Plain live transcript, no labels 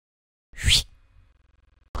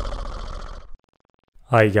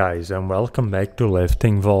Hi guys and welcome back to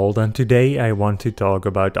Lifting Vault, and today I want to talk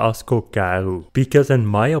about Asko Karu, because in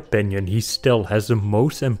my opinion he still has the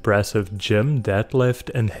most impressive gym deadlift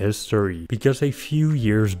in history, because a few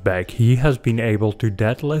years back he has been able to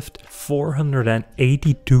deadlift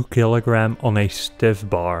 482 kg on a stiff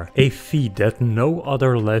bar, a feat that no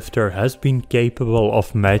other lifter has been capable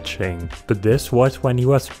of matching, but this was when he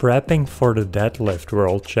was prepping for the Deadlift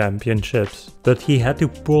World Championships. But he had to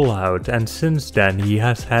pull out, and since then he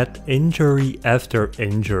has had injury after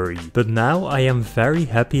injury. But now I am very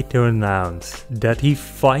happy to announce that he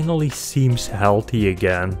finally seems healthy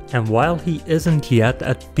again. And while he isn't yet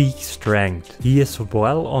at peak strength, he is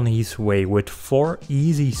well on his way with 4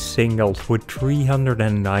 easy singles with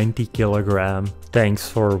 390 kg. Thanks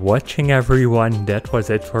for watching everyone, that was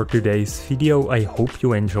it for today's video. I hope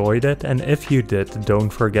you enjoyed it, and if you did, don't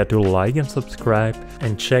forget to like and subscribe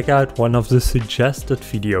and check out one of the suggested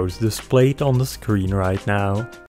videos displayed on the screen right now.